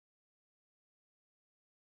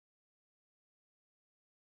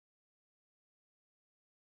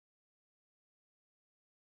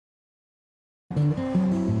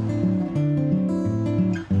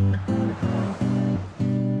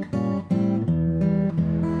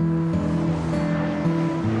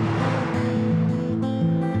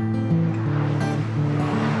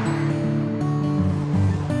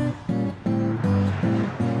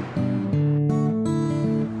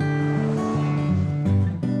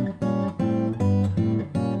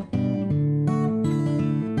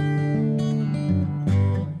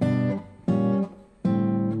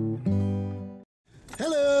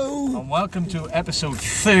welcome to episode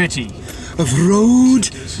 30 of Road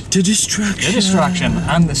to Distraction. The distraction,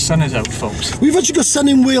 and the sun is out, folks. We've actually got sun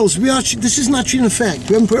in Wales. This isn't actually an effect.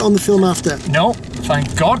 We haven't put it on the film after. No,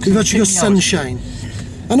 thank God. We've actually got sunshine.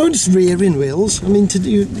 I know it's rare in Wales. I mean,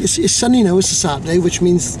 it's sunny now. It's a Saturday, which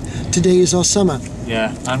means today is our summer.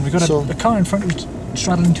 Yeah, and we've got a car in front of us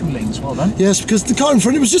straddling two lanes. Well done. Yes, because the car in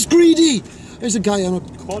front of it was just greedy. There's a guy on a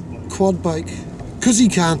quad bike. Because he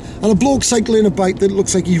can, and a bloke cycling a bike that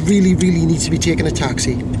looks like he really, really needs to be taking a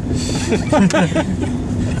taxi.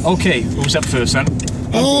 Okay, who's up first then?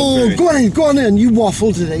 Oh, go on in. You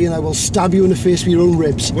waffle today, and I will stab you in the face with your own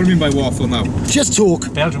ribs. What do you mean by waffle now? Just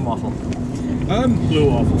talk. Belgian waffle.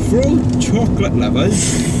 Blue waffle. For all chocolate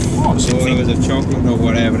lovers, or lovers of chocolate or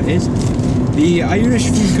whatever it is, the Irish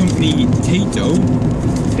food company Tato.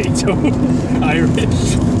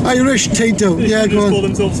 Irish Tato. Yeah, go on. They call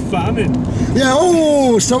themselves Famine. Yeah.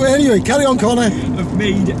 Oh, so anyway, carry on, Connor. Have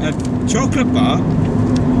made a chocolate bar.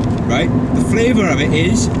 Right. The flavour of it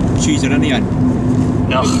is cheese and onion.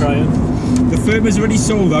 No. The firm has already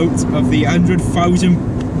sold out of the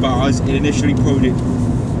 100,000 bars it initially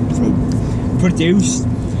produced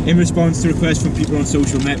in response to requests from people on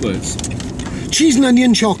social networks. Cheese and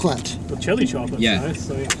onion chocolate. Well, chili chocolate. Yeah. Nice,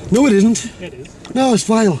 so No, it isn't. it is. No, it's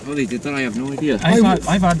vile. Oh, they did that? I have no idea.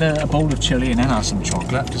 I've had a bowl of chili and then had some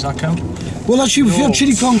chocolate. Does that count? Well, actually, if you have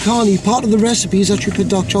chili con carne, part of the recipe is actually put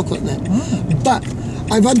dark chocolate in it. But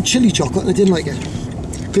I've had chili chocolate and I didn't like it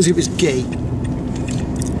because it was gay.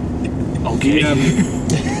 Okay.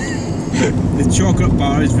 The chocolate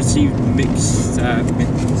bar has received mixed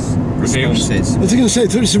responses. I was going to say,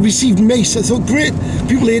 it's received mace. I thought, great.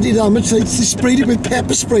 People ate it how much. They sprayed it with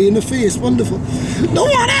pepper spray in the face. Wonderful. No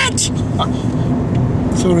one it!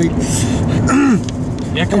 Sorry.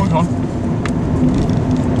 Yeah, come on.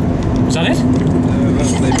 Is that it?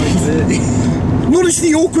 Notice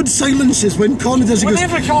the awkward silences when Connor does it.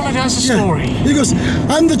 Whenever Connor does a story. He goes,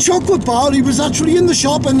 and the chocolate bar, he was actually in the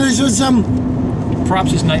shop and there was,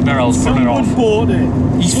 Perhaps his nightmare elves pulling it off. Someone bought it.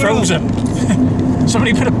 He's frozen.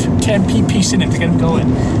 Somebody put a 10p piece in it to get him going.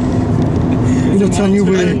 I'm not telling you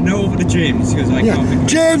where. No, over to James, because I can't think.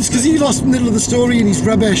 James, because he lost the middle of the story and he's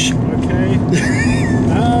rubbish. Okay.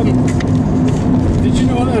 Did you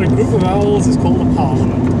know that a group of owls is called a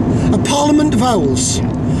parliament? A parliament of owls? Yeah.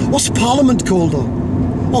 What's parliament called though?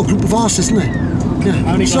 Oh, a group of arse, isn't it?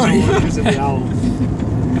 Yeah. Sorry. Using the owl.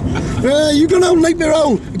 You go now, Nightmare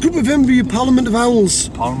Owl. A group of them be a parliament of owls.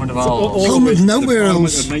 Parliament of Owls. Parliament of Nowhere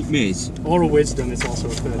Parliament Owls. of nightmares. Oral wisdom is also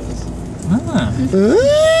referred as. Ah.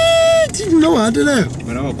 Didn't know I don't know.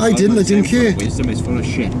 I didn't care. Wisdom is full of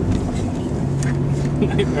shit.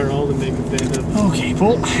 Nightmare owl to make a bit of. Okay,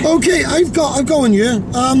 Paul. Okay, I've got one here.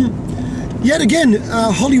 Yet again,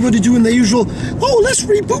 Hollywood are doing their usual, let's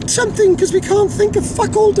reboot something because we can't think of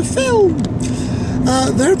fuck all to film.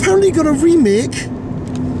 They're apparently going to remake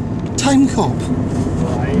Time Cop.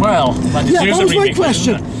 Well, that was my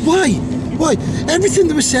question. Why? Everything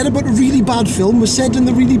that was said about a really bad film was said in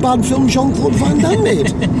the really bad film Jean-Claude Van Damme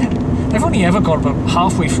made. I've only ever got about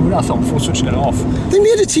halfway through that film before switching it off. They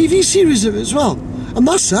made a TV series of it as well, and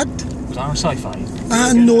that sucked. Was that on sci-fi?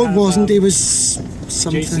 No, it wasn't. It was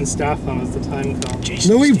something. Jason Statham as the Time Cop.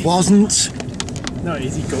 No, he wasn't. No,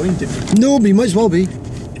 is he going to be? No, but he might as well be.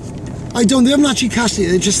 They haven't actually cast it.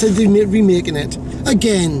 They just said they're remaking it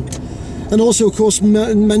again. And also, of course,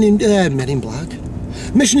 Men in Black.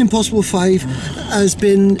 Mission Impossible 5 has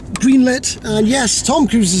been greenlit, and yes, Tom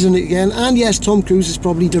Cruise is in it again, and yes, Tom Cruise is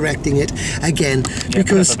probably directing it again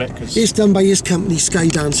because it's done by his company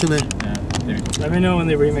Skydance, isn't it? Yeah, there we go. Let me know when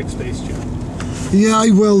they remake Space Jam. Yeah, I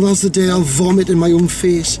will. That's the day I'll vomit in my own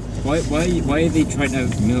face. Why are they trying to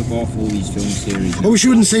milk off all these film series? I wish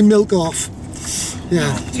you wouldn't say milk off.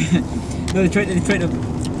 Yeah. No, they're trying to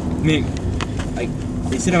make, like,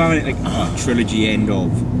 instead of having it like a trilogy end of,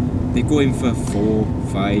 they go in for 4,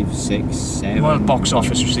 5, 6, 7. Well, box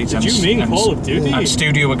office receipts. Did you mean Call of Duty? And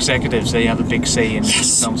studio executives, they have a big say in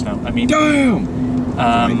films now. I mean,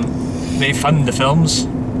 they fund the films,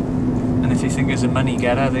 and if they think there's a money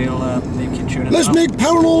getter, they keep tuning it Let's up. make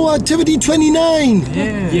Paranormal Activity 29.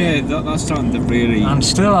 Yeah, that's starting to really. And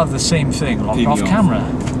still have the same thing, locked off camera.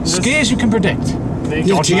 Scares you can predict.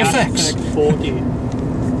 Dodgy effects. 40.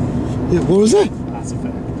 Yeah, what was it? Mass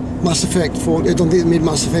Effect. Mass Effect 4. I don't think they made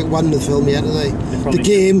Mass Effect 1 the film yet, do they? The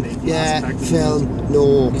game, yeah. Film,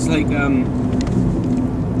 no. It's like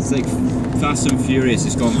Fast and Furious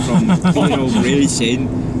has gone from being all racing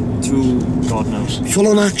to God knows. Full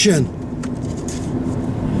on action.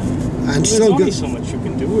 And There's still only good. so much you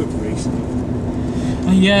can do with racing.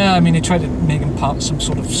 Yeah, I mean, they tried to make him part of some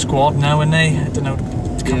sort of squad now, and I don't know.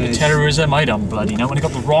 counter-terrorism. I don't bloody know. When he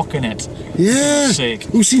got the Rock in it. Yeah. Sick.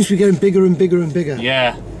 Who seems to be getting bigger and bigger and bigger.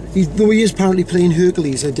 Yeah. Though he is apparently playing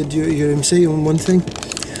Hercules. I did hear him say on one thing.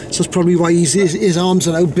 So that's probably why his arms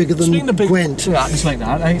are now bigger than Gwent. Actors like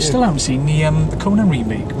that. I still haven't seen the Conan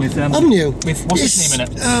remake with. Haven't you? With what's his name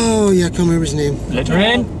in it? Oh yeah, I can't remember his name. Let her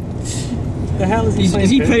in. The hell is he Is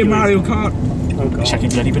he playing Mario Kart? Oh god. Checking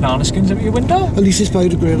bloody banana skins out your window. At least it's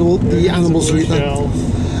biodegradable. The animals are eaten.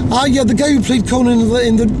 Ah, yeah, the guy who played Conan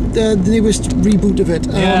in the newest reboot of it.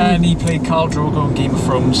 Yeah, and he played Khal Drogo in Game of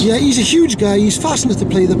Thrones. Yeah, he's a huge guy. He's fast enough to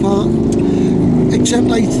play the part. Except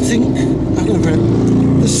I think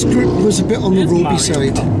the script was a bit on the ropey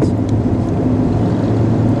side.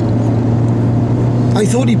 I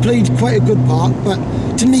thought he played quite a good part, but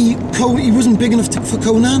to me, he wasn't big enough for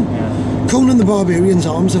Conan. Yeah. Conan the Barbarian's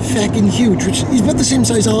arms are fucking huge, which he's about the same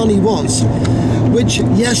size Arnie was. Which,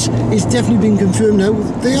 yes, is definitely been confirmed now.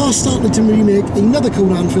 They are starting to remake another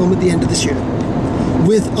Conan film at the end of this year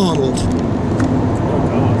with Arnold.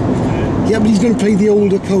 Yeah, but he's going to play the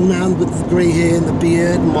older Conan with the grey hair and the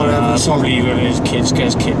beard and whatever. Probably when his kids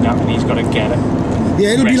gets kidnapped and he's got to get it.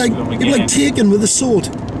 Yeah, it'll be like Taken with a sword.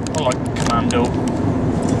 Or like Commando.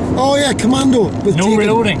 Oh yeah, Commando with no Taken.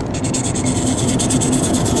 reloading.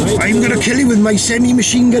 I'm going to kill you with my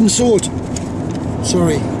semi-machine gun sword.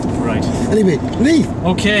 Sorry. Right. Anyway, Lee.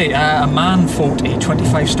 Okay, a man fought a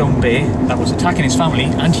 25-stone bear that was attacking his family,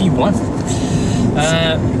 and he won.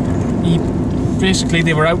 Basically,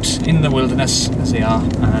 they were out in the wilderness, as they are,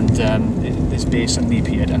 and this bear suddenly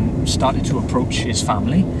appeared and started to approach his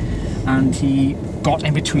family, and he got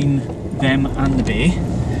in between them and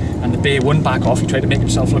the bear wouldn't back off. He tried to make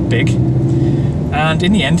himself look big, and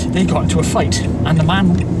in the end, they got into a fight, and the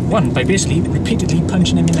man won by basically repeatedly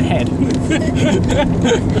punching him in the head.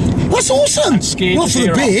 That's awesome! Not for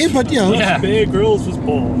the bear, but you know. Yeah. Bear Grylls was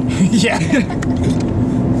born. Yeah.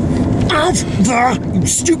 Out there, you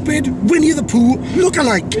stupid Winnie the Pooh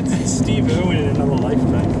look-alike! It's Steve Irwin in another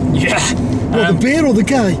lifetime. Yeah. Well, the bear or the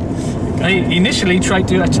guy? He initially tried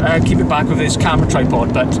to keep it back with his camera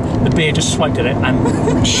tripod, but the bear just swiped at it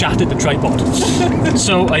and shattered the tripod.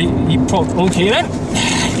 So he okay then,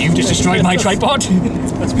 you just destroyed my tripod.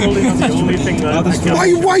 That's probably not the only thing that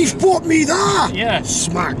My wife bought me that! Yeah.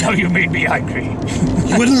 Smack. Now you made me angry.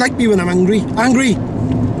 You wouldn't like me when I'm angry. Angry!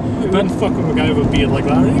 But fuck with a guy with a beard like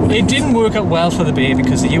that anyway. It didn't work out well for the bear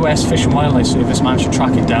because the US Fish and Wildlife Service managed to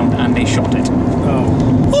track it down and they shot it. Oh.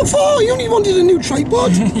 What for? You only wanted a new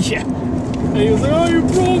tripod? Yeah. And he was like, oh, you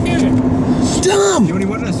broke it! Damn! You only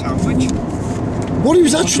wanted a sandwich? What he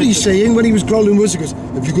was actually saying when he was growling was, he goes,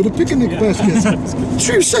 have you got a picnic basket?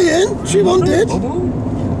 She was saying, she wanted. He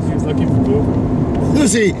was looking for Bobo.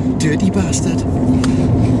 Was he? Dirty bastard.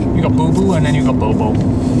 You got Boo Boo and then you got Bobo.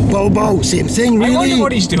 Bobo, same thing, really. I wonder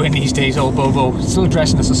what he's doing these days, old Bobo. Still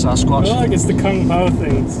dressing as a Sasquatch. Well, I guess the Kung Pao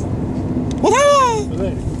things.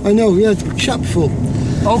 I know, yeah, chapful.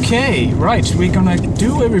 Okay, right, we're gonna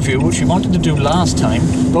do a review which we wanted to do last time,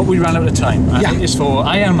 but we ran out of time. And Yeah. it is for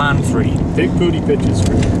Iron Man 3. Big booty pictures.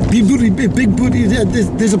 Big booty. Yeah,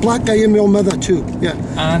 there's a black guy in your mother too. Yeah.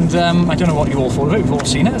 And I don't know what you all thought of it. We've all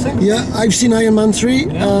seen it, I think. Yeah, I've seen Iron Man 3,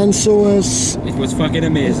 and so has. It was fucking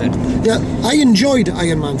amazing. Yeah, I enjoyed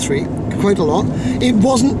Iron Man 3 quite a lot. It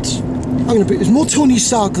wasn't. It was more Tony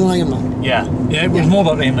Stark than Iron Man. Yeah, it was more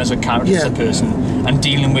about him as a character, as a Yeah. person, and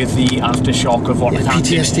dealing with the aftershock of what had happened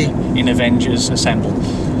PTSD. in Avengers Assemble.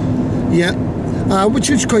 Yeah, which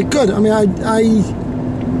was quite good. I mean,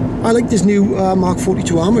 I like this new Mark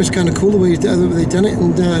 42 armor. It's kind of cool the way they've done it,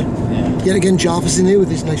 and yet again Jarvis in there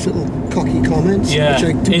with his nice little cocky comments. Yeah, which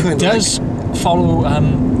I do it kind of does follow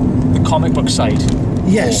the comic book side.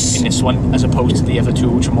 Yes. In this one, as opposed to the other two,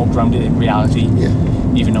 which are more grounded in reality. Yeah.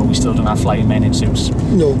 Even though we still don't have flying men in suits.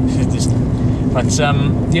 No. But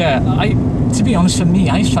yeah, to be honest, for me,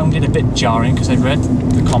 I found it a bit jarring because I read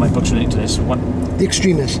the comic books related to this one. The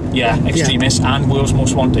Extremist. Yeah, Extremist and World's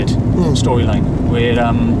Most Wanted storyline, where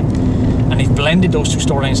and they've blended those two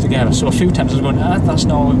storylines together. So a few times I was going, that's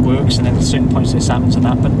not how it works, and then at certain points this happens and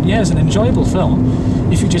that. But yeah, it's an enjoyable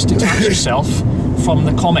film if you just detach yourself from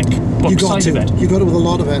the comic book side of it. You got it with a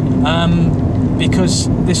lot of it. Because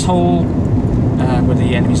this whole where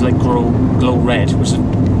the enemies like glow red was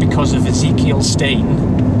because of Ezekiel Stain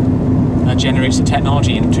generates the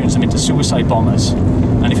technology and turns them into suicide bombers.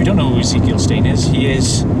 And if you don't know who Ezekiel Stain is, he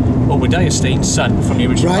is Obadiah Stain's son from the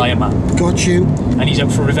original Iron Man. Got you. And he's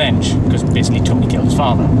out for revenge because basically Tony killed his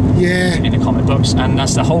father. Yeah. In the comic books, and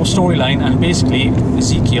that's the whole storyline. And basically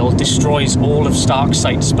Ezekiel destroys all of Stark's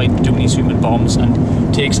sites by doing these human bombs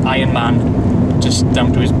and takes Iron Man just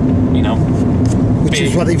down to his, Which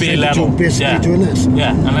is what they've level. Basically doing this.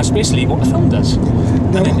 Yeah, and that's basically what the film does.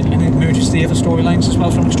 No, And it merges the other storylines as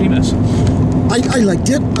well from Extremis. I liked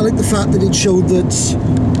it. I liked the fact that it showed that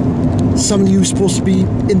somebody who's supposed to be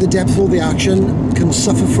in the depth of all the action can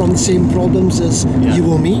suffer from the same problems as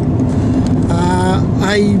you or me.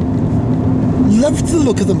 I loved the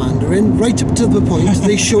look of the Mandarin, right up to the point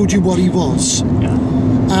they showed you what he was. Yeah.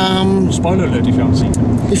 Spoiler alert if you haven't seen it.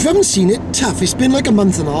 If you haven't seen it, tough. It's been like a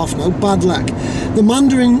month and a half now. Bad luck. The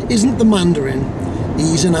Mandarin isn't the Mandarin.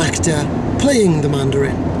 He's an actor playing the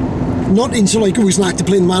Mandarin. Not into like, oh, he's an actor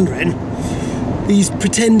playing the Mandarin. He's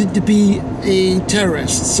pretended to be a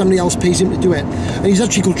terrorist. Somebody else pays him to do it. And he's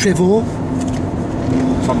actually called Trevor.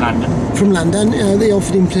 From London. From London. They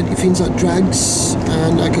offered him plenty of things like drugs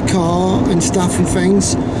and like a car and stuff and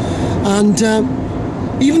things. And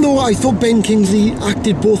even though I thought Ben Kingsley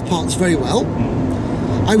acted both parts very well,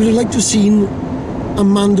 I would have liked to have seen a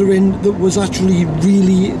Mandarin that was actually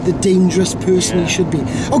really the dangerous person he should be.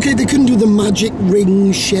 Okay, they couldn't do the magic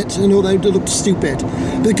ring shit. I know that would have looked stupid.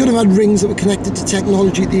 But they could have had rings that were connected to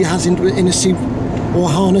technology that he has in a suit or a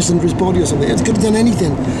harness under his body or something. They could have done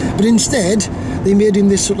anything. But instead, they made him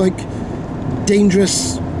this sort of like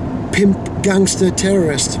dangerous pimp gangster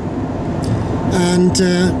terrorist. And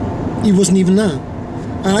he wasn't even there.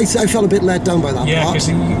 And I felt a bit let down by that Yeah, part. because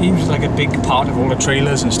he was like a big part of all the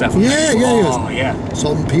trailers and stuff. Yeah.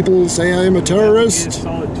 Some people say I'm a terrorist.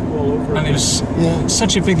 Solid 2 all over. And it was Yeah.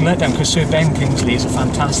 such a big letdown because Sir Ben Kingsley is a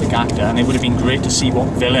fantastic actor, and it would have been great to see what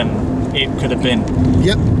villain it could have been.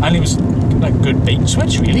 Yep. And it was like good bait and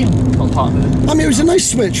switch, really, on part of it. I mean, it was a nice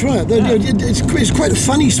switch, right? It's quite a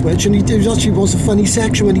funny switch, and it actually was a funny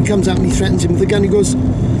section when he comes out and he threatens him with a gun. He goes,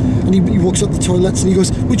 and he walks up the toilets and he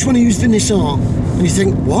goes, "Which one of you is Vanessa?" And you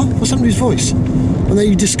think, what? What's happened to his voice? And then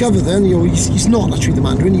you discover then, he's not actually the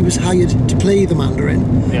Mandarin. He was hired to play the Mandarin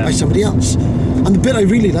by somebody else. And the bit I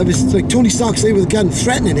really love is like Tony Stark's there with a gun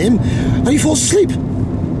threatening him, and he falls asleep.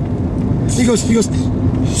 He goes, just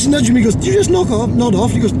nudging him. He goes, "Did you just nod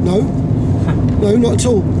off?" He goes, "No, not at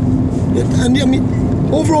all." And I mean,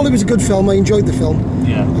 overall, it was a good film. I enjoyed the film.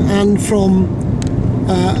 Yeah. And from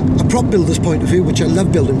a prop builder's point of view, which I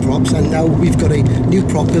love building props, and now we've got a new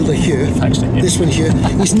prop builder here. This one here.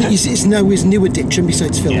 It's now his new addiction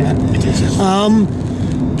besides filming. Yeah, it is.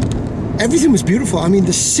 Everything was beautiful. I mean,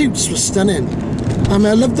 the suits were stunning.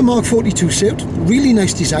 I loved the Mark 42 suit. Really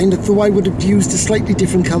nice design. Though I would have used a slightly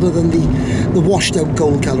different colour than the washed out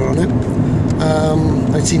gold colour on it.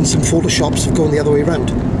 I'd seen some photoshops of going the other way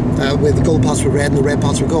around, where the gold parts were red and the red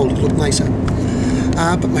parts were gold. It looked nicer.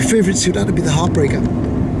 But my favourite suit had to be the Heartbreaker,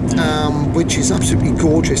 which is absolutely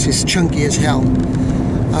gorgeous. It's chunky as hell.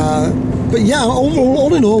 But yeah,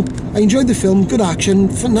 all in all, I enjoyed the film. Good action,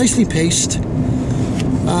 nicely paced,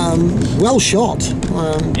 well shot.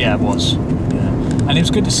 Yeah, it was. Yeah. And it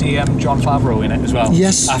was good to see Jon Favreau in it as well.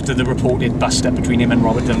 Yes. After the reported bust-up between him and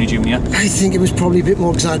Robert Downey Jr. I think it was probably a bit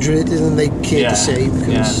more exaggerated than they cared to say.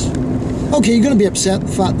 Because, okay, you're going to be upset the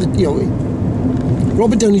fact that,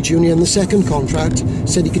 Robert Downey Jr. in the second contract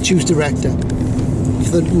said he could choose director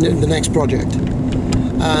for the next project.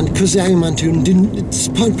 And because the Iron Man 2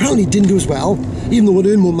 apparently didn't do as well, even though it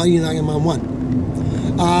earned more money than Iron Man 1,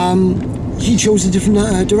 he chose a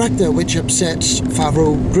different director, which upsets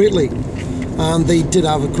Favreau greatly. And they did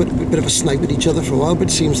have a bit of a snipe at each other for a while, but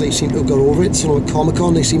it seems they seemed to have got over it. So at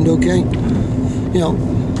Comic-Con they seemed okay.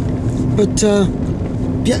 But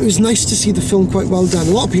yeah, it was nice to see the film quite well done.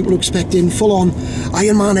 A lot of people are expecting full-on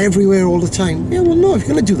Iron Man everywhere all the time. Yeah, well, no, if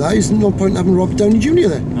you're going to do that, there's no point in having Robert Downey Jr.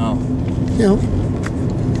 there. No.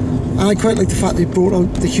 And I quite like the fact they brought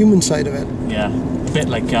out the human side of it. Yeah, a bit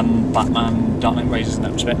like Batman, Dark Knight Rises in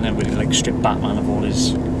that respect, and then really like strip Batman of all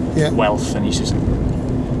his wealth, and he's just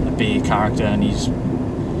a big character, and you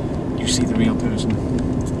see the real person.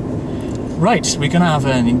 Right, we're going to have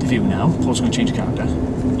an interview now. Paul's going to change character.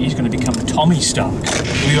 He's going to become Tommy Stark,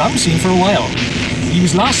 who you haven't seen for a while. He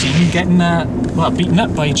was last seen getting beaten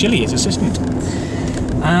up by Chili, his assistant.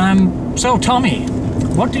 So Tommy,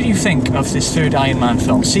 what did you think of this third Iron Man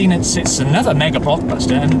film? Seeing it's another mega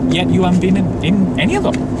blockbuster, and yet you haven't been in any of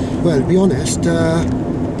them. Well, to be honest,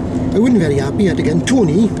 I wasn't very happy yet again.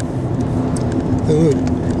 Tony,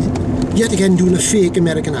 yet again doing a fake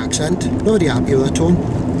American accent. Not very happy with that, Tone.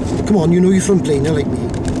 Come on, you're from Blaina like me.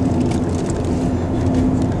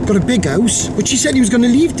 Got a big house, which he said he was going to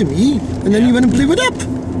leave to me, and then he went and blew it up.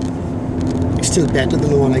 It's still better than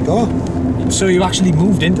the one I got. So you actually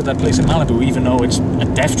moved into that place in Malibu, even though it's a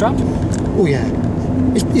death trap? Oh yeah,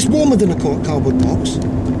 it's warmer than a cardboard box.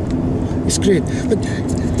 It's great. But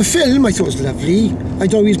the film I thought was lovely. I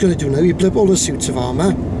don't know what he's going to do now. He blew up all the suits of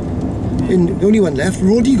armour. And the only one left,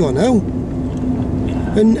 Rhodey gone now.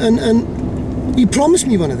 And he promised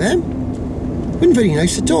me one of them. Wasn't very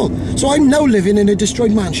nice at all. So I'm now living in a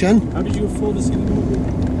destroyed mansion. How did you afford to see the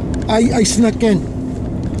movie? I snuck in.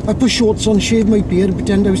 I put shorts on, shaved my beard and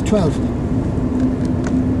pretend I was 12.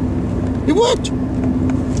 It worked.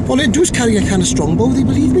 All I do is carry a kind of strongbow, they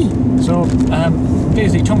believe me. So,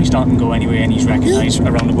 basically, Tony Stark can go anywhere and he's recognised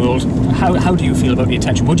around the world. How do you feel about the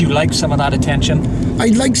attention? Would you like some of that attention?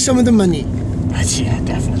 I'd like some of the money. Yeah,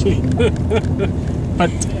 definitely.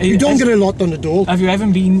 But You don't get a lot on the door. Have you ever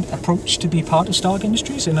been approached to be part of Stark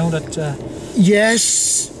Industries? I know that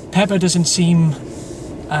Yes. Pepper doesn't seem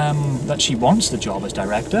that she wants the job as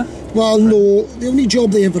director. Well, no. The only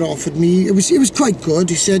job they ever offered me, it was quite good.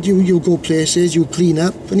 He said you'll go places, you'll clean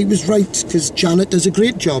up, and he was right because Janet does a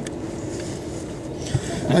great job.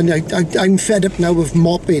 And I'm fed up now of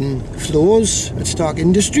mopping floors at Stark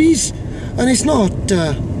Industries, and it's not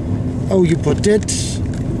how you put it.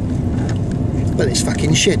 Well, it's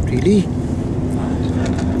fucking shit, really.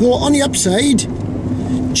 Though on the upside,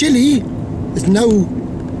 Chili has now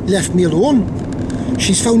left me alone.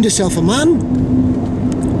 She's found herself a man.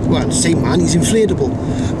 Well, same man, he's inflatable.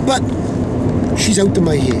 But she's out of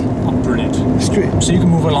my hair. Oh, brilliant. It's great. So you can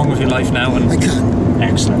move along with your life now, and I can.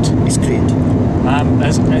 excellent. It's great. Are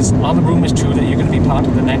the rumours true that you're going to be part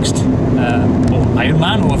of the next Iron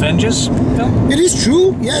Man or Avengers film? It is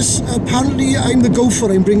true, yes. Apparently I'm the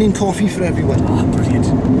gopher. I'm bringing coffee for everyone. Ah, brilliant.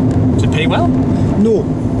 Does it pay well? No.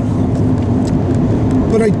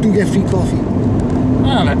 But I do get free coffee.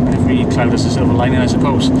 Well, every cloud has a silver lining, I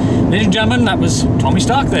suppose. Ladies and gentlemen, that was Tommy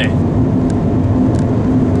Stark there.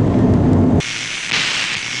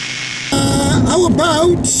 How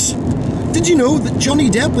about... Did you know that Johnny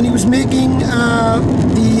Depp, when he was making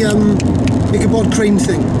the Ichabod Crane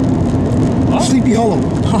thing, Sleepy Hollow,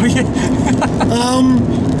 Oh, yeah.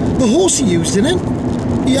 the horse he used in it,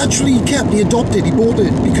 he actually kept, he adopted, he bought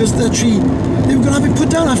it, because they were going to have it put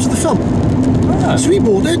down after the film. Ah. So he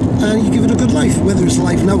bought it, and he gave it a good life. Whether it's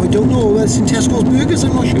alive now, I don't know. Whether it's in Tesco's Burgers,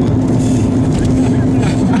 I'm not sure.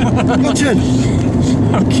 Your turn.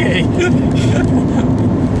 Okay.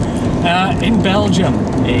 In Belgium,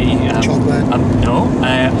 a truck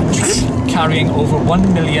carrying over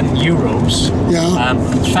 1 million euros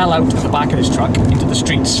fell out of the back of his truck into the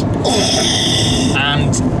streets.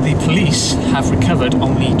 And the police have recovered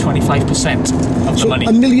only 25% of the money.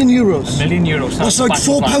 €1 million. €1 million. That's like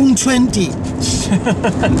 £4.20.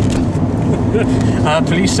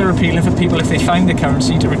 Police are appealing for people if they find the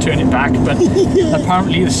currency to return it back, but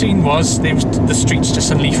apparently the scene was the streets just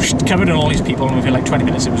suddenly covered in all these people, and within like 20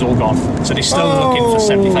 minutes it was all gone. So they're still looking for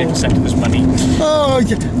 75% of this money. Oh,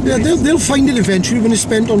 yeah, they'll find it eventually when it's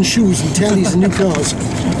spent on shoes and tellies and new cars.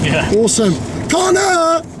 Yeah. Awesome.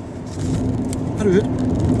 Connor! Hello.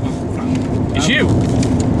 It's you.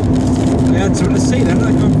 I had something to say then,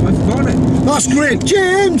 I forgot it. That's great.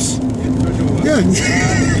 James! Yeah.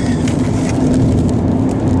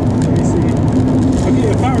 Okay,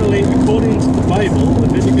 apparently, according to the Bible,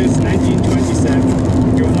 Leviticus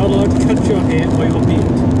 19:27, you're not allowed to cut your hair or your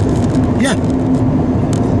beard. Yeah.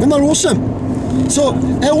 Isn't that awesome? So,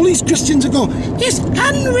 all these Christians are going, it's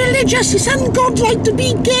unreligious, it's ungodlike to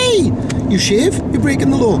be gay. You shave, you're breaking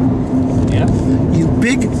the law. Yeah. You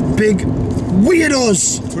big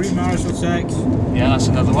weirdos. Premarital sex. Yeah, that's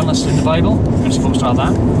another one. That's in the Bible. You're supposed to have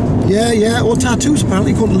that. Yeah. Or tattoos,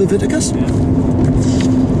 apparently, according to Leviticus. Yeah.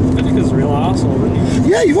 Leviticus is a real arsehole, isn't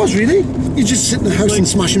he? Yeah, he was really. You just sit in the house and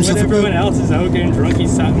smash himself when everyone about. else is out getting drunk,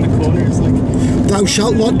 he's sat in the corner, it's like... Thou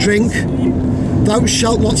shalt not drink. Thou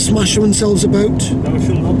shalt not smash themselves about. Thou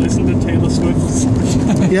shalt not listen to Taylor Swift.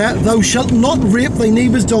 Yeah, thou shalt not rape thy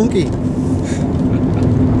neighbour's donkey.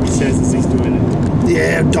 He says as he's doing it.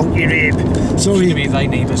 Yeah, donkey rape. To Sorry. be thy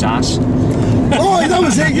neighbour's ass. Oh, that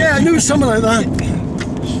was it, yeah, I knew something like that.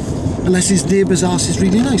 Unless his neighbour's ass is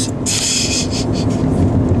really nice.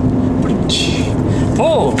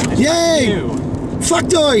 Paul. Yay! You.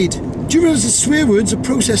 Factoid! Do you realise that swear words are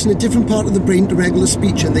processed in a different part of the brain to regular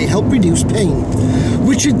speech and they help reduce pain?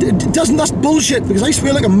 Which it doesn't, that's bullshit, because I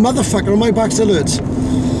swear like a motherfucker and my back still hurts.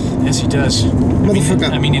 Yes, he does. Motherfucker.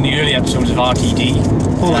 I mean, in the early episodes of RTD,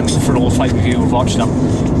 for all 5 of you who've watched them,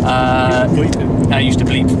 I used to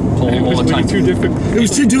bleep Paul all the time. Too different. It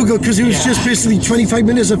was too difficult because it was just basically 25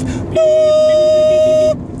 minutes of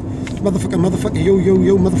motherfucker,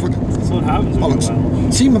 yo, motherfucker. That's what happens when Bollocks. you're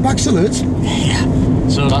well. See, my back still hurts. Yeah.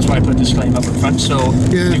 So that's why I put a disclaimer up front. So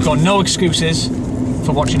you've got no excuses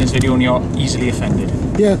for watching this video and you're easily offended.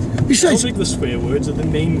 Yeah. I don't Besides, think the swear words are the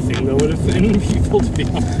main thing that would offend people, to be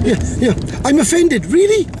honest. yeah. I'm offended.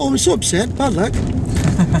 Really? Oh, I'm so upset. Bad luck.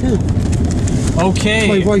 Okay.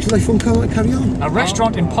 My wife's life won't carry on. A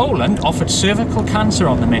restaurant in Poland offered cervical cancer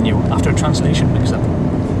on the menu after a translation mix-up.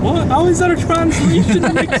 What? How is that a translation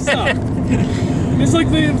mix-up? It's like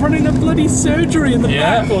they're running a bloody surgery in the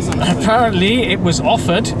back or something. Apparently, it was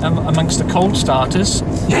offered amongst the cold starters.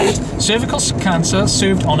 Cervical cancer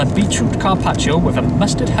served on a beetroot carpaccio with a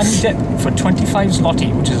mustard honey dip for 25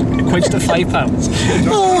 zloty, which equates to £5.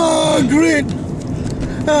 Oh, great!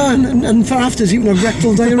 And for afters, even a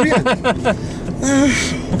rectal diarrhea.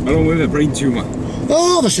 Along with a brain tumour.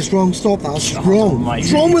 Oh, this is wrong. Stop that. That's wrong.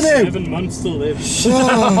 What's wrong with him? 7 months to live.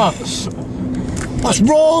 Oh, that's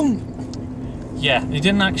wrong. Yeah, they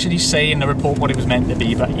didn't actually say in the report what it was meant to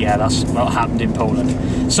be, but yeah, that's what happened in Poland.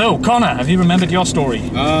 So, Connor, have you remembered your story?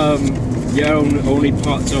 Yeah, only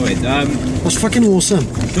parts of it. That's fucking awesome.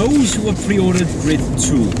 Those who have pre-ordered Grid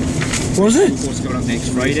 2. What is it? What's going on next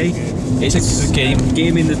Friday? It's a game.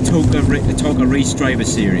 Game in the Toka Race Driver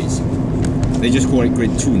series. They just call it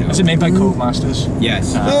Grid 2 now. Is it made by Codemasters?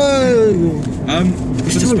 Yes.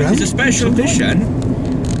 Still around? It's a special edition.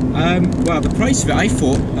 Well, the price of it, I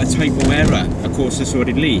thought a typo error. Of course, so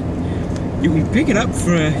did Lee. You can pick it up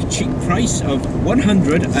for a cheap price of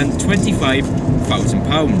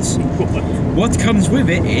 £125,000. What comes with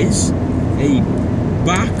it is a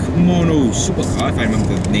back mono supercar, if I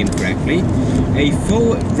remember the name correctly, a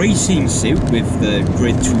full racing suit with the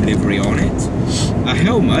Grid 2 livery on it, a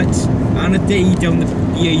helmet, and a day down the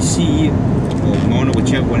BAC, or mono,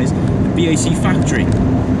 whichever one is, the BAC factory.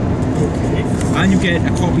 Okay. And you get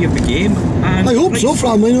a copy of the game, and I hope so,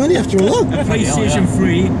 from money after all. a PlayStation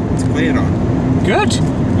 3 to play it on. Good.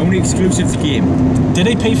 Only exclusive to the game. Did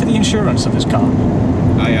they pay for the insurance of this car?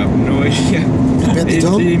 I have no idea. I bet they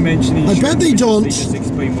don't. They didn't mention the I bet they insurance, don't. They just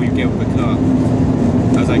explain what you get with the car. I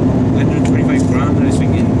was like, 125 grand, and I was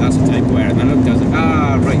thinking, that's a typo error. And then I looked, I was like,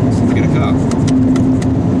 ah, right, so I get a car.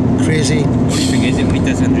 Crazy. Only thing is, it only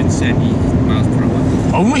does 170 miles per hour.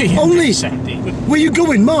 Only? Only? 70. Where you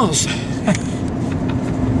going, Mars?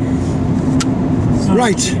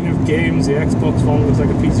 Right. Speaking of games, the Xbox One looks like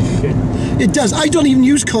a piece of shit. It does. I don't even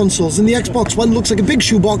use consoles, and the Xbox One looks like a big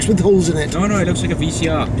shoebox with holes in it. No, it looks like a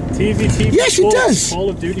VCR. TV, Yes, it does. Call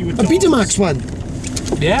of Duty with A dogs. Betamax one.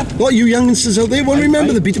 Yeah? What, you youngsters out there won't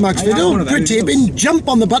remember the Betamax I had video? one of Put those. tape in, jump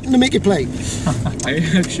on the button to make it play. I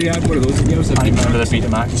actually had one of those in the house. I remember the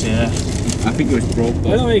Betamax, yeah. I think it was broke,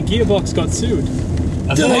 By the but way, Gearbox got sued.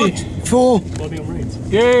 Have Did they? it? For Body on rates.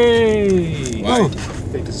 Yay! why? oh,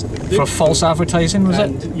 They just For false advertising, was it?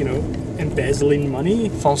 and, you know, embezzling money.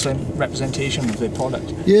 False representation of their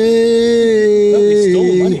product. No, they stole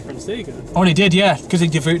money yay! from Sega. Oh, they did, yeah, because they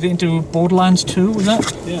diverted it into Borderlands 2, was that?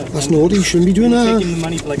 Yeah. That's and naughty. You shouldn't be doing they were that. taking the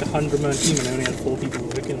money for like 100-man team, and I only had 4 people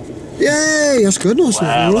working on it. Yay! That's good. No, it's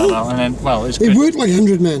not wrong. And then, well, it's They good. worked like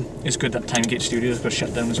 100 men. It's good that Timegate Studios got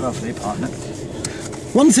shut down as well for their partner.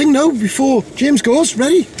 One thing now, before James goes,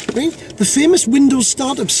 ready? The famous Windows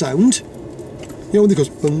startup sound, you know when it goes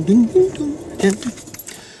boom, ding, ding, ding, yeah,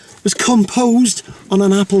 was composed on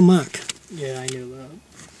an Apple Mac. Yeah, I knew that.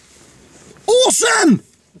 Awesome!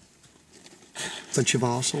 Bunch of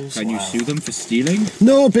arseholes. Can you sue them for stealing?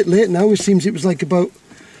 No, a bit late now. It seems it was like about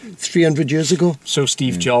 300 years ago. So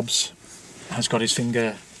Steve Jobs has got his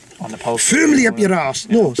finger on the pulse. Firmly up your arse.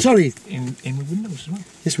 No, sorry. In Windows as well.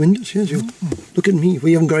 It's Windows, yes. Look at me.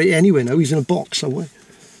 We haven't got it anywhere now. He's in a box somewhere.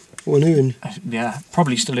 Or no, Yeah,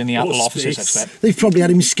 probably still in the Apple offices, I space. expect. they've probably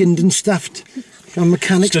had him skinned and stuffed. And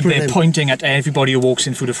mechanics Stood for there him. pointing at everybody who walks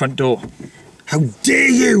in through the front door. How dare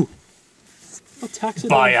you! I'll tax it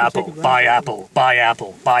Buy off and Apple, take it buy back. Apple, buy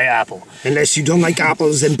Apple, buy Apple. Unless you don't like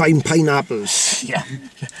apples, then buy pineapples. Yeah,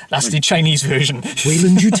 that's the Chinese version.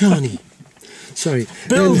 Wayland Yutani. Sorry.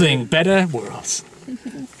 Building better worlds.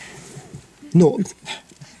 No.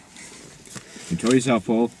 Enjoy yourself,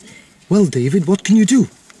 Paul. Well, David, what can you do?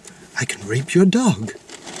 I can rape your dog.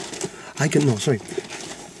 No, sorry.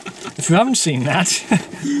 If you haven't seen that,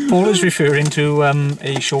 Paul is referring to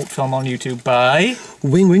a short film on YouTube by...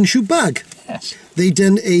 Wing Wing Shoot Bag. Yes. They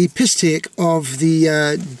done a piss take of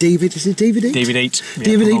the David 8? David 8. David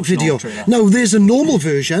 8 promotional video. trailer. Now, there's a normal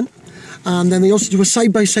version, and then they also do a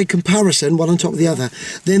side-by-side comparison, one on top of the other.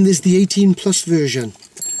 Then there's the 18-plus version.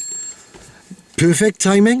 Perfect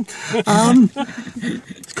timing.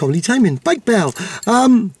 It's comedy timing. Bike bell.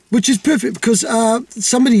 Which is perfect because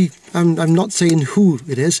somebody, I'm not saying who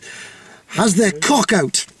it is, has their cock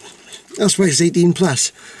out. That's why it's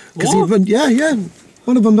 18+. What? Yeah.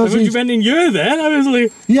 One of them I does. thought you meant in year then. I was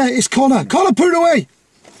like, Yeah, it's Connor. Connor, put it away.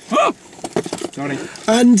 Oh! Sorry.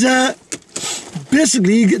 And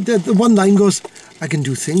basically, the one line goes, I can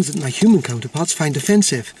do things that my human counterparts find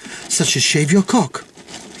offensive, such as shave your cock,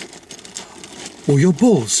 or your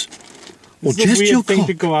balls, or it's a just your weird thing cock.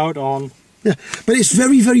 to go out on. Yeah, but it's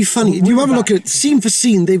very, very funny. Oh, You have a we're look at it, scene for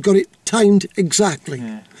scene, they've got it timed exactly.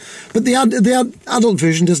 Yeah. But the adult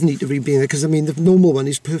version doesn't need to be there because, I mean, the normal one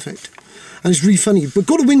is perfect. And it's really funny. But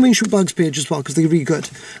go to Wing Wing Shoot Bugs page as well because they're really good.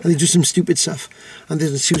 And they do some stupid stuff. And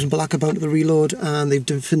there's Susan Black about the Reload. And they've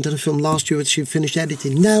done a film last year which she finished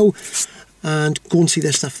editing now. And go and see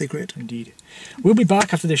their stuff, they're great. Indeed. We'll be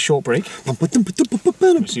back after this short break.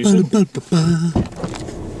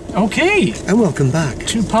 Okay. And welcome back.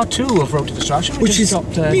 To part 2 of Road to Destruction. Which is got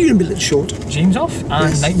really a bit short. James off, and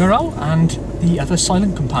Yes. Nightmare Owl, and the other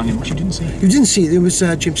silent companion, which you didn't see. You didn't see, there was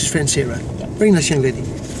James's friend Sarah. Very nice young lady.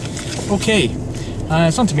 Okay,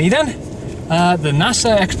 it's on to me then. The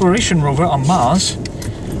NASA exploration rover on Mars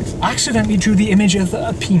accidentally drew the image of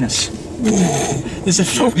a penis. There's a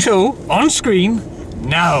photo on screen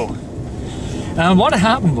now. And what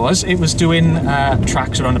happened was, it was doing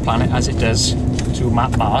tracks around the planet as it does to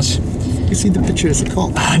map Mars. You see the picture as a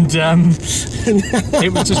cop. And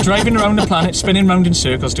it was just driving around the planet, spinning round in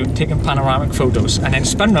circles, taking panoramic photos, and then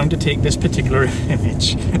spun round to take this particular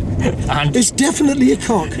image. And It's definitely a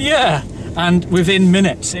cock. yeah, and within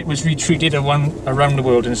minutes it was retweeted around the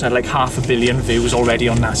world, and it's had like 500 million views already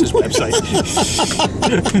on NASA's website.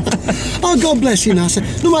 Oh, God bless you, NASA.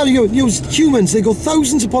 No matter you, humans, they go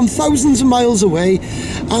thousands upon thousands of miles away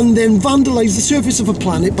and then vandalise the surface of a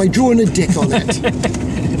planet by drawing a dick on it.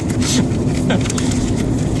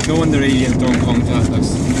 No wonder aliens don't contact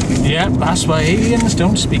us. Yeah, that's why aliens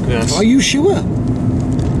don't speak with us. Are you sure?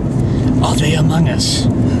 Are they among us?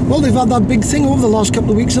 Well, they've had that big thing over the last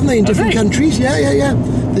couple of weeks, haven't they, in different they? countries? Yeah.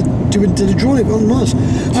 They're drawing it on Mars.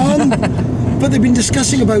 But they've been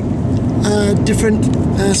discussing about different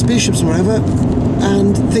spaceships or whatever,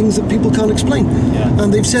 and things that people can't explain. Yeah.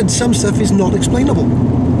 And they've said some stuff is not explainable.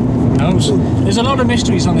 Who knows? There's a lot of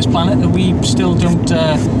mysteries on this planet that we still don't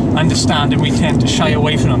understand, and we tend to shy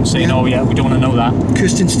away from them, saying, "Oh yeah, we don't want to know that."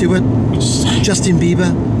 Kirsten Stewart, We just, Justin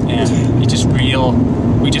Bieber. yeah, it's just real.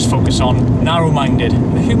 We just focus on narrow-minded.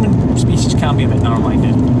 The human species can be a bit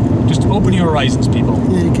narrow-minded. Just open your horizons, people.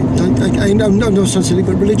 Yeah, you can, I know, no, sounds silly,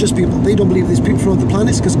 but religious people, they don't believe there's people from other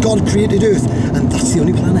planets because God created Earth, and that's the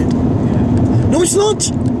only planet. Yeah. No, it's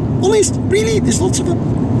not. Honest, really, there's lots of them.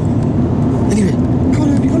 Anyway, go on,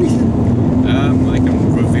 have you got anything? I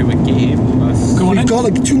can review a game. Go on We've in. got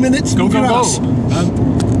like 2 minutes. Go, Move go, your go. ass.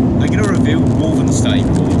 I'm gonna review Wolfenstein,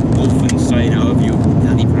 or Wolfenstein, however you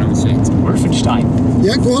pronounce it. Wolfenstein.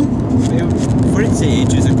 Yeah, go on. For its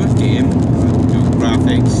age, it's a good game.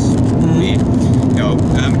 Graphics. No.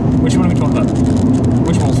 Which one are we talking about?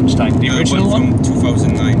 Which Wolfenstein? The original one? From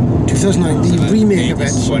 2009. 2009, the remake of it,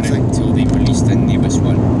 latest one something. until they released the newest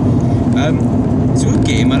one. It's a good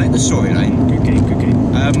game. I like the storyline. Good game, good game.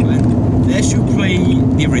 And unless you play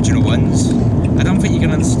the original ones, I don't think you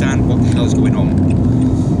can understand what the hell's going on.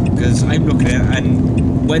 Because I'm looking at it,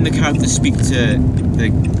 and when the characters speak to the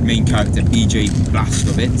main character, BJ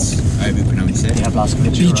Blazkowicz, however you pronounce it, Yeah,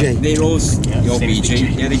 Blazkowicz. you're BJ. right. they're all Yeah, same as BJ.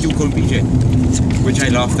 BJ. Yeah, they do call him BJ, which I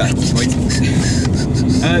laughed at. Right?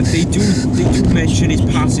 They do mention his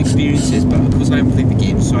past experiences, but of course I haven't played the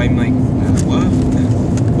game, so I'm like, what?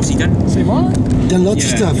 What's he done? Say what? Done lots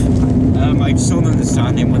of Yeah. stuff. I still don't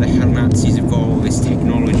understand him. Why the hell Nazis have got all this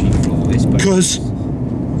technology for all this? But Because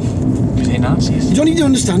They're Nazis. you don't need to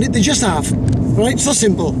understand it, they just have. Right? It's so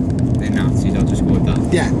simple. they're Nazis. I'll just go with that.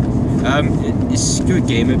 Yeah. It's a good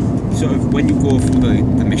game. It sort of when you go through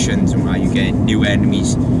the missions and you get new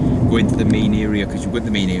enemies, go into the main area because you go to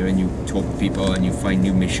the main area and you talk to people and you find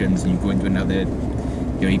new missions and you go into another.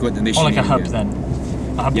 You go into the mission. Or like a hub area. then.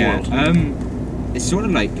 A hub Yeah. world. It's sort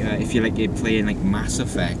of like if you like you're playing like Mass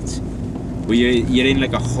Effect, where you're in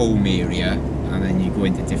like a home area and then you go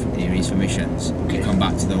into different areas for missions. Okay. You come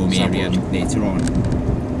back to the home area Subworld. later on.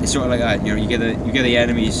 It's sort of like that. You get the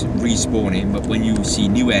enemies respawning, but when you see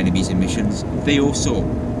new enemies in missions, they also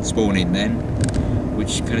spawn in then,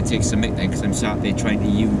 which kind of takes the mick then because I'm sat there trying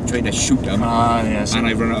to shoot them, Ah, yes. and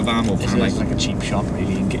I run out of ammo. This And I'm is like a cheap shot,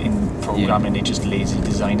 really, in programming. They're just lazy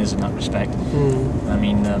designers in that respect. I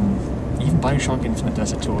mean, even Bioshock Infinite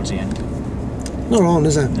does it towards the end. Not wrong,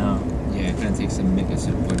 is it? No. yeah, it kind of takes the mick at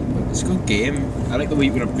some point, but it's a good game. I like the way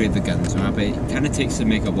you can upgrade the guns, but it kind of takes the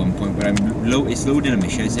mick at one point where it's loading a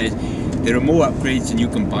mission. It says there are more upgrades than you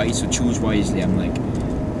can buy, so choose wisely. I'm like,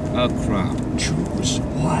 oh crap. Choose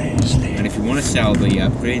wisely. And if you want to sell the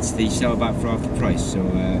upgrades, they sell back for half the price. So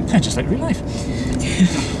Just like real life.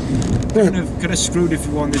 kind of screwed if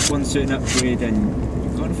you want this one certain upgrade and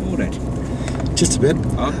you can't afford it. Just a bit.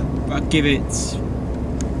 I'll give it.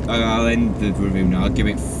 I'll end the review now. I'll give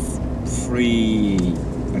it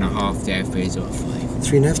 3.5 death pays out of 5.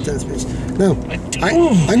 3.5 death bits. Now,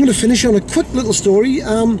 I'm going to finish on a quick little story.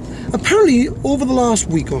 Apparently, over the last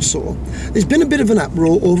week or so, there's been a bit of an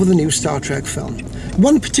uproar over the new Star Trek film.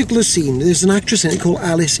 One particular scene, there's an actress in it called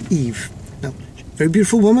Alice Eve. Now, very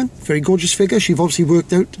beautiful woman, very gorgeous figure. She's obviously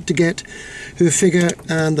worked out to get her figure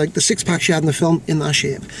and like the six-pack she had in the film in that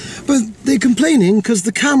shape. But they're complaining because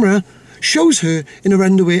the camera shows her in her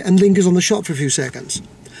underwear and lingers on the shot for a few seconds.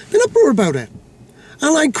 Been uproar about it.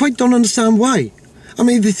 And I quite don't understand why. I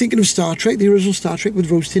mean, they're thinking of Star Trek, the original Star Trek with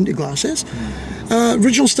rose-tinted glasses.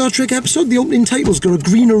 Original Star Trek episode, the opening title's got a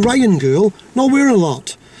green Orion girl not wearing a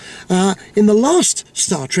lot. In the last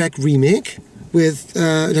Star Trek remake, with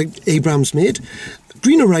like Abrams made,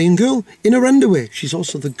 green Orion girl in her underwear. She's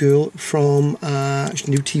also the girl from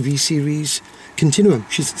new TV series Continuum.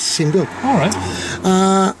 She's the same girl. All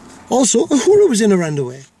right. Also, Uhura was in her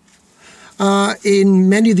underwear. In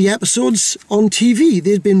many of the episodes on TV,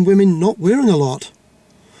 there's been women not wearing a lot.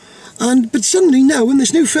 But suddenly now, in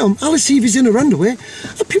this new film, Alice Eve is in her underwear,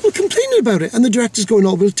 and people are complaining about it. And the director's going,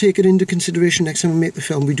 oh, we'll take it into consideration next time we make the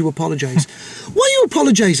film. We do apologise. Why are you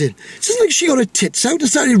apologising? It's not like she got her tits out and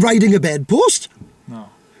started riding a bedpost. No.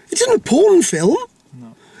 It's in a porn film.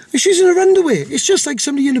 No. And she's in her underwear. It's just like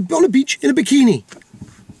somebody on a beach in a bikini.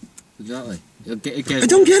 Exactly. I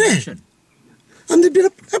don't get it. And they've been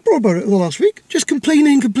uproar about it the last week. Just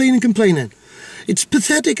complaining. It's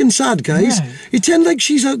pathetic and sad, guys. Yeah. You tend like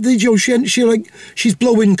she's she's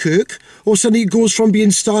blowing Kirk, or suddenly it goes from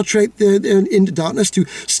being Star Trek Into Darkness to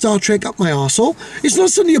Star Trek Up My Arsehole. It's not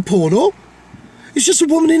suddenly a porno. It's just a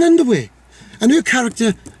woman in underwear. And her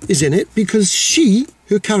character is in it because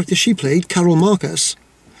her character she played, Carol Marcus,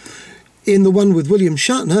 in the one with William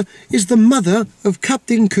Shatner, is the mother of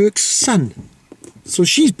Captain Kirk's son. So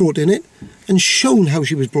she's brought in it and shown how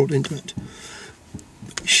she was brought into it.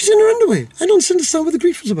 She's in her underwear. I don't understand what the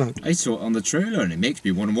grief was about. I saw it on the trailer and it makes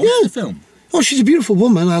me want to watch the film. Oh, she's a beautiful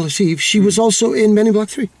woman, Alice Eve. She was also in Men in Black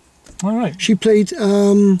 3. All right. She played, she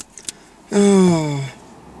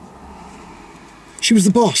was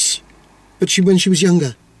the boss, but when she was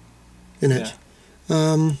younger in it.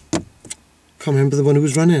 Yeah. Can't remember the one who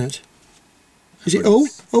was running it. Is it O?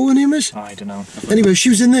 O her name is? I don't know. Anyway, she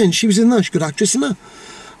was in there, and she was in that. She's a good actress in that.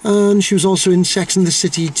 And she was also in Sex and the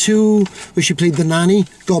City 2, where she played the nanny.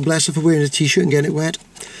 God bless her for wearing a t-shirt and getting it wet.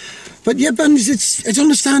 But yeah, Ben, I don't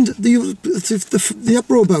understand the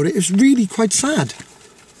uproar about it. It's really quite sad.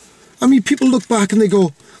 I mean, people look back and they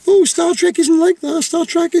go, oh, Star Trek isn't like that. Star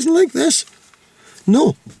Trek isn't like this.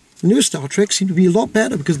 No. The new Star Trek seem to be a lot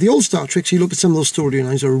better, because the old Star Treks, you look at some of those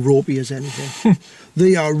storylines, are ropey as anything.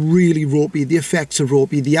 They are really ropey. The effects are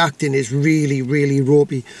ropey. The acting is really, really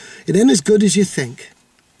ropey. It ain't as good as you think.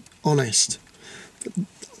 Honest.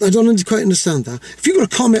 I don't quite understand that. If you've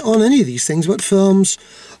got a comment on any of these things about films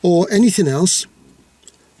or anything else,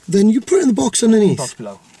 then you put it in the box underneath. Box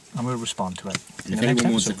below, and we'll respond to it. And if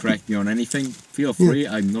anyone wants to correct me on anything, feel free.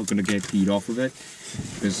 Yeah. I'm not going to get peed off with it,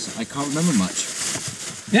 because I can't remember much.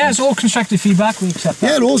 Yeah, it's all constructive feedback. We accept that.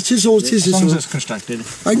 Yeah, it is. As long as it's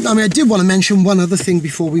constructive. I mean, I did want to mention one other thing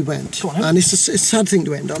before we went. Go on, and it's a sad thing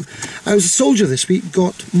to end on. I was a soldier this week,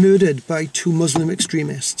 got murdered by 2 Muslim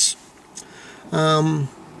extremists.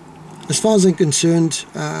 As far as I'm concerned,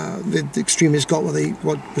 the extremists got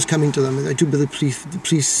what was coming to them. I do believe the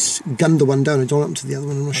police gunned the one down. I don't know what happened to the other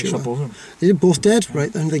one. I'm not sure. Both of them. They're both dead,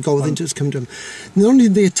 right? And they got within to come to him. Not only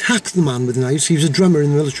did they attack the man with knives, he was a drummer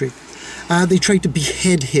in the military. They tried to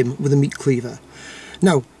behead him with a meat cleaver.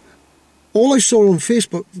 Now, all I saw on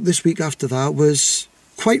Facebook this week after that was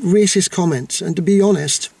quite racist comments. And to be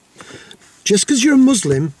honest, just because you're a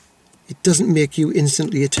Muslim, it doesn't make you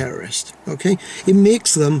instantly a terrorist, okay? It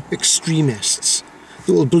makes them extremists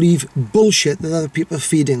that will believe bullshit that other people are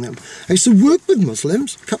feeding them. I used to work with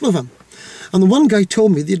Muslims, a couple of them, and the one guy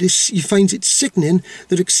told me that he finds it sickening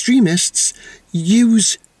that extremists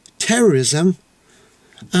use terrorism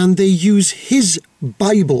and they use his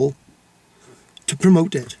Bible to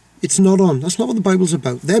promote it. It's not on. That's not what the Bible's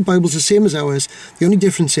about. Their Bible's the same as ours. The only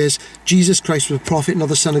difference is Jesus Christ was a prophet, not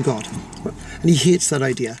the Son of God. And he hates that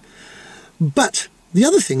idea. But the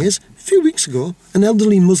other thing is, a few weeks ago, an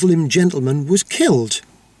elderly Muslim gentleman was killed.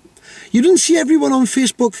 You didn't see everyone on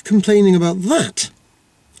Facebook complaining about that.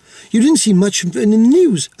 You didn't see much in the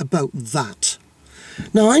news about that.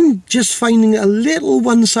 Now, I'm just finding it a little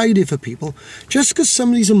one-sided for people. Just because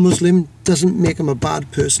somebody's a Muslim doesn't make them a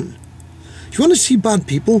bad person. If you want to see bad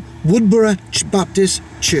people, Woodborough Baptist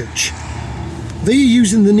Church. They're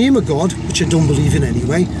using the name of God, which I don't believe in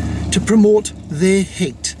anyway, to promote their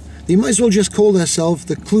hate. They might as well just call themselves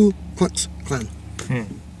the Ku Klux Klan.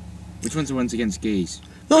 Which one's the ones against gays?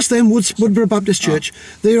 That's them, Woodborough Baptist Church.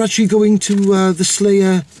 They're actually going to the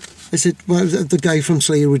Slayer. Is it the guy from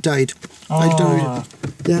Slayer who died? I don't know.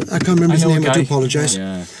 Yeah, I can't remember his name. I do apologise.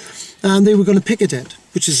 Yeah. And they were going to picket it,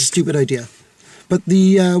 which is a stupid idea. But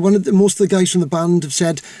most of the guys from the band have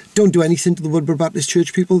said, don't do anything to the Woodborough Baptist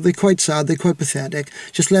Church people. They're quite sad. They're quite pathetic.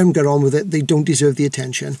 Just let them get on with it. They don't deserve the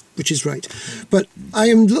attention, which is right. But I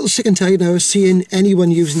am a little sick and tired now of seeing anyone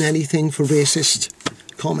using anything for racist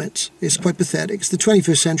comments. It's quite pathetic. It's the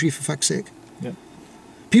 21st century, for fuck's sake. Yeah.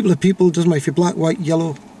 People are people. Doesn't matter if you're black, white,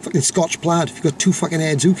 yellow, fucking Scotch plaid. If you've got two fucking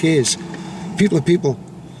heads, who cares? People are people.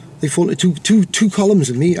 They fall into two columns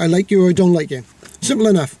of me. I like you or I don't like you. Simple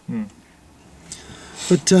enough.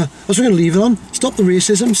 But that's what I'm going to leave it on. Stop the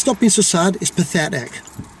racism. Stop being so sad. It's pathetic.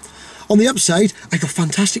 On the upside, I got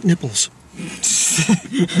fantastic nipples.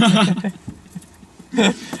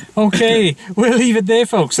 Okay, we'll leave it there,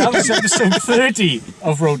 folks. That was episode 30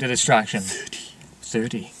 of Road to Distraction.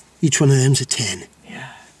 30. Each one of them's a 10.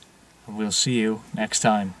 Yeah. And we'll see you next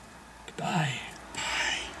time. Goodbye.